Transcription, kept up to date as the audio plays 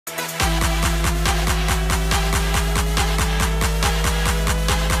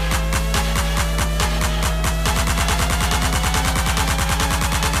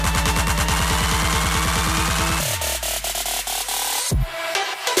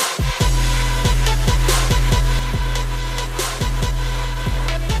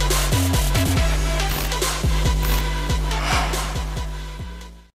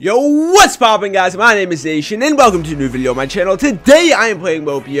Yo, what's poppin', guys? My name is Nation and welcome to a new video on my channel. Today I am playing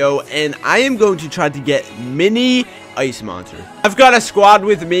MOPE and I am going to try to get mini ice monster. I've got a squad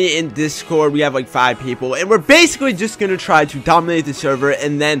with me in Discord. We have like 5 people and we're basically just gonna try to dominate the server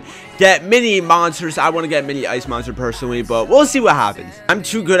and then get mini monsters. I want to get mini ice monster personally, but we'll see what happens. I'm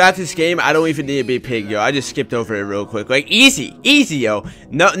too good at this game. I don't even need to be pig, yo. I just skipped over it real quick. Like easy, yo.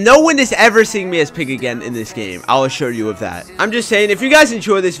 No one is ever seeing me as pig again in this game. I'll assure you of that. I'm just saying, if you guys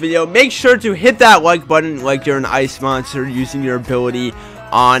enjoy this video, make sure to hit that like button like you're an ice monster using your ability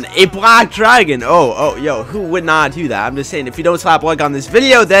on a black dragon. Yo, who would not do that? I'm just saying, if you don't slap like on this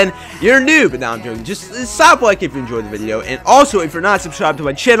video, then you're a noob. But now I'm joking. Just slap like if you enjoyed the video. And also, if you're not subscribed to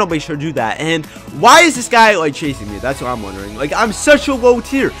my channel, make sure to do that. And why is this guy like chasing me? That's what I'm wondering. Like, I'm such a low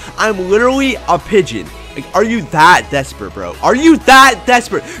tier. I'm literally a pigeon. Like, are you that desperate, bro? Are you that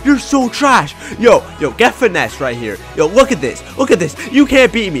desperate? You're so trash. Yo, get finesse right here. Yo, look at this. Look at this. You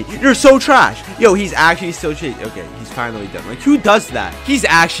can't beat me. You're so trash. Yo, he's actually still chasing. Okay, he's finally done. Like, who does that? He's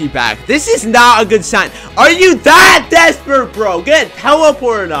actually back. This is not a good sign. Are you that desperate, bro? Get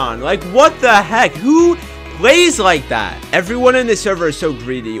teleported on. Like, what the heck? Who plays like that? Everyone in this server is so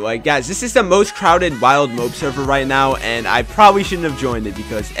greedy. Like, guys, this is the most crowded wild MOPE server right now, and I probably shouldn't have joined it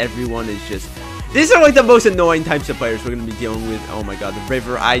because everyone is just... These are like the most annoying types of players we're going to be dealing with. Oh my god, the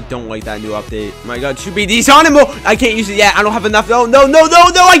river. I don't like that new update. Oh my god, should be dishonorable. I can't use it yet. I don't have enough. No,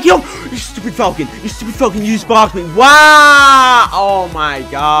 I killed. You stupid falcon. You stupid falcon. You just blocked me. Wow. Oh my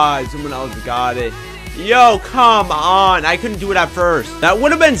god. Someone else got it. Yo, come on. I couldn't do it at first. That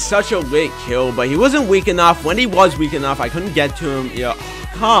would have been such a lit kill, but he wasn't weak enough. When he was weak enough, I couldn't get to him. Yo,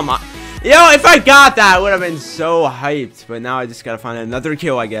 come on. Yo, if I got that, I would have been so hyped. But now I just gotta find another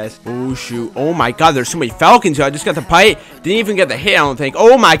kill, I guess. Oh, shoot. Oh, my God. There's so many falcons here. I just got the bite. Didn't even get the hit, I don't think.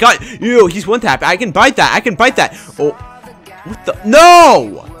 Oh, my God. Yo, he's one tap. I can bite that. I can bite that. Oh, what the?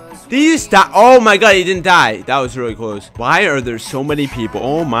 No! Did he just die? Oh, my God. He didn't die. That was really close. Why are there so many people?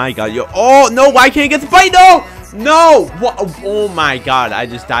 Oh, my God. Yo. Oh, no. Why can't I get the bite? No! No! What? Oh my god, I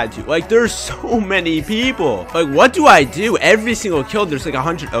just died too. Like, there's so many people. Like, what do I do? Every single kill, there's like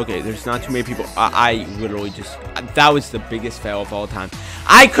 100. Okay, there's not too many people. I literally just... That was the biggest fail of all time.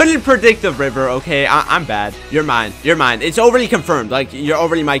 I couldn't predict the river, okay? I'm bad. You're mine. You're mine. It's already confirmed. Like, you're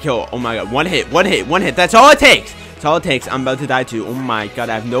already my kill. Oh my god. One hit. That's all it takes. That's all it takes. I'm about to die too. Oh my god,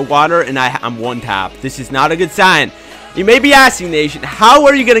 I have no water and I'm one tap. This is not a good sign. You may be asking, Nation, how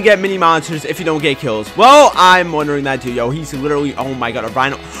are you going to get mini monsters if you don't get kills? Well, I'm wondering that too. Yo, he's literally, oh my god, a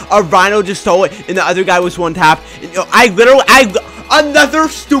rhino. A rhino just stole it, and the other guy was one tap. And, yo, another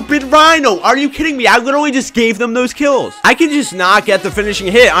stupid rhino. Are you kidding me? I literally just gave them those kills. I can just not get the finishing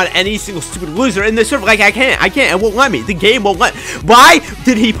hit on any single stupid loser in this server. Like, I can't. It won't let me. The game won't let. Why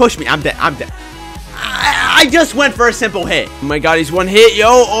did he push me? I'm dead. I just went for a simple hit. Oh my god, he's one hit, yo.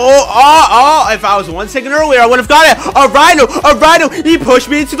 Oh, if I was 1 second earlier, I would have got it. A rhino, he pushed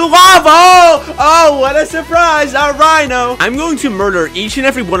me into the lava. Oh, what a surprise, a rhino. I'm going to murder each and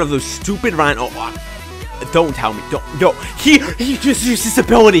every one of those stupid rhino. Don't tell me. No. He just used his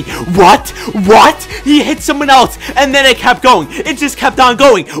ability. What? He hit someone else, and then it kept going. It just kept on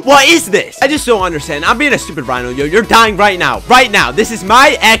going. What is this? I just don't understand. I'm being a stupid rhino, yo. You're dying right now. This is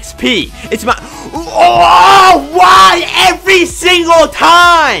my XP. It's my... Oh, why every single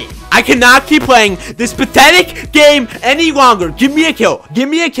time? I cannot keep playing this pathetic game any longer. Give me a kill. Give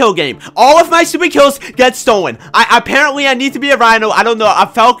me a kill game. All of my stupid kills get stolen. Apparently I need to be a rhino. I don't know. A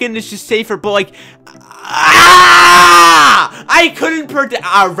falcon is just safer, but like... I couldn't predict.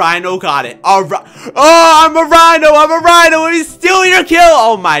 A rhino got it. I'm a rhino. He's stealing your kill.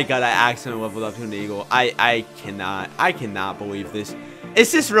 Oh my god, I accidentally leveled up to an eagle. I cannot believe this. Is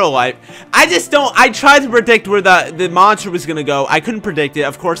this real life? I tried to predict where the monster was gonna go. I couldn't predict it.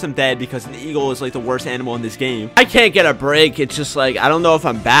 Of course I'm dead because an eagle is like the worst animal in this game. I can't get a break. It's just like, I don't know if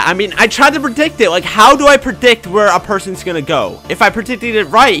I'm bad. I mean, I tried to predict it. Like, how do I predict where a person's gonna go? If I predicted it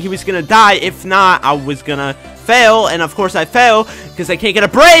right, he was gonna die. If not, I was gonna fail, and of course I fail because I can't get a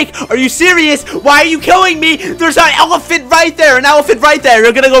break. Are you serious? Why are you killing me? There's an elephant right there.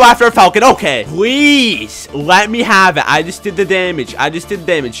 You're gonna go after a falcon. Okay, please let me have it. I just did the damage.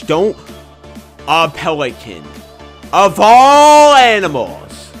 Don't. A pelican, of all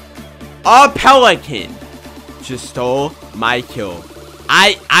animals, a pelican just stole my kill.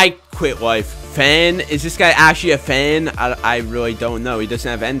 I quit life. Fan? Is this guy actually a fan? I really don't know. He doesn't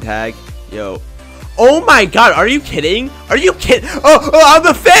have end tag. Yo. Oh my god, are you kidding? Oh, I'm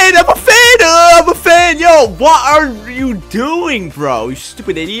a fan. Yo, what are you doing, bro? You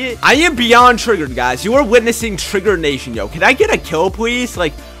stupid idiot. I am beyond triggered, guys. You are witnessing Trigger Nation, yo. Can I get a kill, please?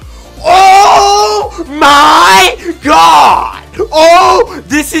 Like, Oh my god! Oh,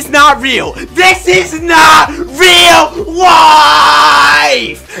 this is not real. This is not real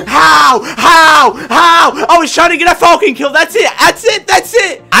life. How? I was trying to get a Falcon kill. That's it.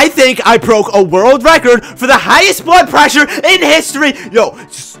 I think I broke a world record for the highest blood pressure in history. Yo,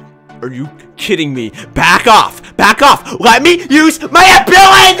 are you kidding me? Back off. Let me use my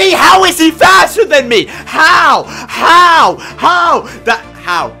ability. How is he faster than me? How?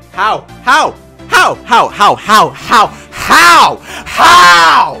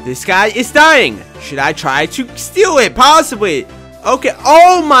 This guy is dying. Should I try to steal it? Possibly. Okay.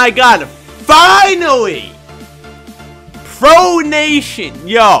 Oh my god. Finally. Pro Nation.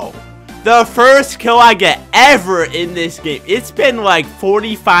 Yo. The first kill I get ever in this game. It's been like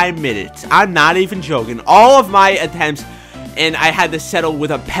 45 minutes. I'm not even joking. All of my attempts, and I had to settle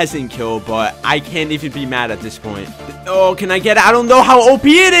with a peasant kill, but I can't even be mad at this point. Oh, can I get it? I don't know how OP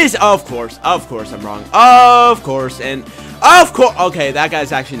it is. Of course I'm wrong. Of course. Okay, that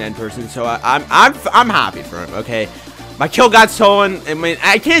guy's actually an end person, so I'm happy for him. Okay, my kill got stolen. I mean,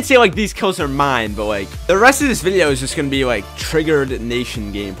 I can't say like these kills are mine, but like the rest of this video is just gonna be like triggered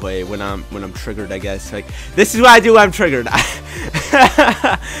nation gameplay when I'm triggered. I guess like this is what I do when I'm triggered.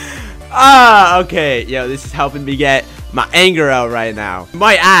 Okay, yo, this is helping me get my anger out right now. You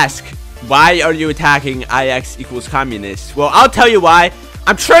might ask, why are you attacking IX equals communist? Well, I'll tell you why.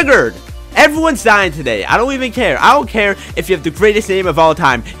 I'm triggered. Everyone's dying today. I don't even care. I don't care if you have the greatest name of all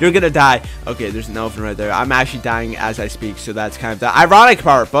time. You're gonna die. Okay, there's an elephant right there. I'm actually dying as I speak, so that's kind of the ironic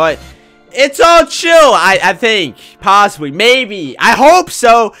part, but it's all chill, I think. Possibly. Maybe. I hope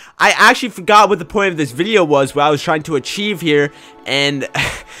so. I actually forgot what the point of this video was, what I was trying to achieve here, and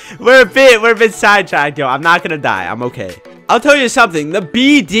we're a bit sidetracked, yo. I'm not gonna die. I'm okay. I'll tell you something. The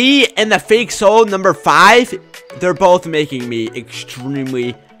BD and the fake soul number 5, they're both making me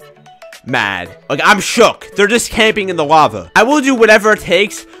extremely mad. Like, I'm shook. They're just camping in the lava. I will do whatever it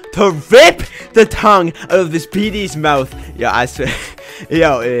takes to rip the tongue out of this BD's mouth. Yo, I swear.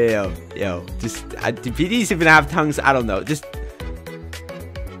 Yo. Just, do BDs even have tongues? I don't know. Just.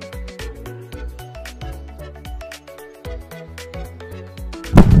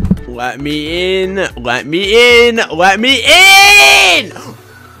 Let me in.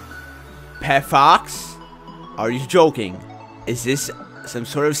 Pet Fox? Are you joking? Is this some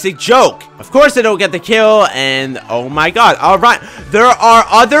sort of sick joke? Of course I don't get the kill, and oh my god. Alright, there are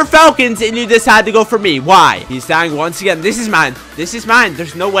other Falcons, and you decide to go for me. Why? He's dying once again. This is mine.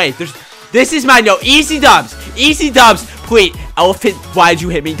 There's no way. This is mine, yo. Easy dubs. Wait, elephant, why'd you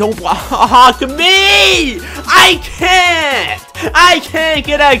hit me? Don't block me! I can't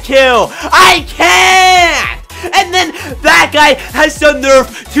get a kill. I can't! And then that guy has the nerve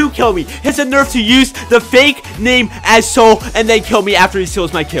to kill me. Has the nerve to use the fake name as Soul and then kill me after he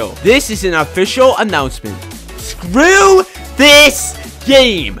steals my kill. This is an official announcement. Screw this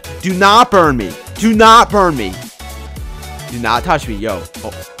game. Do not burn me. Do not touch me, yo.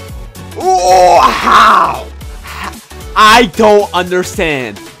 Oh, how? I don't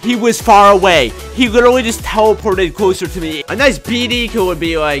understand. He was far away. He literally just teleported closer to me. A nice BD kill would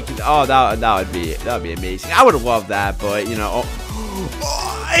be like, oh, that would be amazing. I would love that, but you know,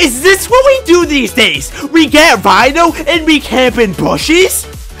 is this what we do these days? We get Rhino and we camp in bushes?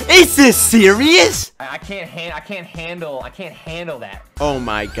 Is this serious? I can't handle that. Oh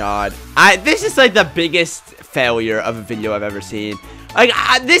my god. This is like the biggest failure of a video I've ever seen. Like,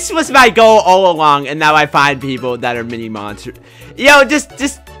 this was my goal all along, and now I find people that are mini monsters. Yo,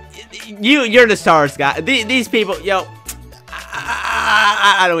 you're the stars, guy. These people, yo,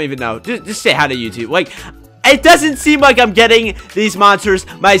 I don't even know. Just say hi to YouTube. Like, it doesn't seem like I'm getting these monsters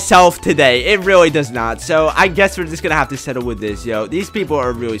myself today. It really does not. So I guess we're just gonna have to settle with this, yo. These people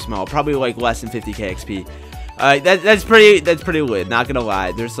are really small, probably like less than 50k XP. That's pretty lit. Not gonna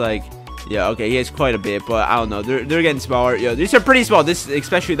lie. There's like. Yeah, okay, he has quite a bit, but I don't know. They're getting smaller. Yo, these are pretty small. This,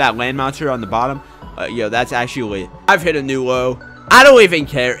 especially that land monster on the bottom. Yo, that's actually lit. I've hit a new low. I don't even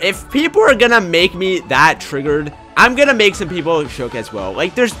care. If people are gonna make me that triggered, I'm gonna make some people shook as well.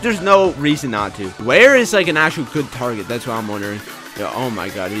 Like, there's no reason not to. Where is like an actual good target? That's what I'm wondering. Yo, oh my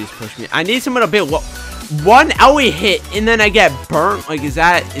god, he just pushed me. I need someone a bit low. One LE hit, and then I get burnt. Like, is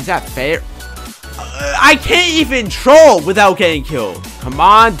that fair? I can't even troll without getting killed. Come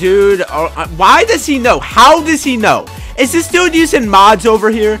on, dude. Why does he know? How does he know? Is this dude using mods over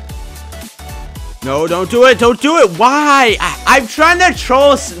here? No, don't do it. Don't do it. Why? I'm trying to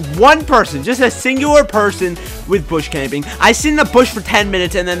troll one person. Just a singular person with bush camping. I sit in the bush for 10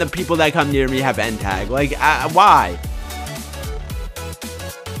 minutes, and then the people that come near me have end tag. Like, why?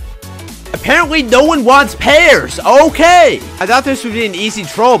 Apparently, no one wants pears. Okay. I thought this would be an easy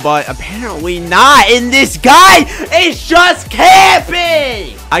troll, but apparently not. And this guy is just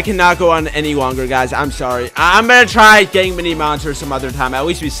camping. I cannot go on any longer, guys. I'm sorry. I'm going to try getting mini monsters some other time. At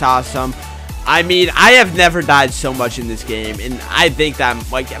least we saw some. I mean, I have never died so much in this game, and I think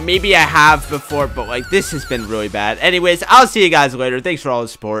that, like, maybe I have before, but, like, this has been really bad. Anyways, I'll see you guys later. Thanks for all the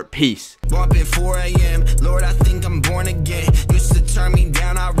support. Peace. Up at 4 a.m. Lord, I think I'm born again. Used to turn me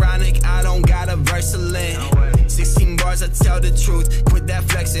down, ironic. I don't got a verse to lend. 16 bars, I tell the truth. Quit that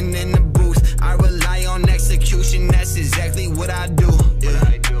flexing in the booth. I rely on execution. That's exactly what I do.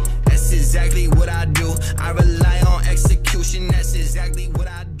 Yeah. That's exactly what I do. I rely on execution. That's exactly what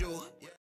I do.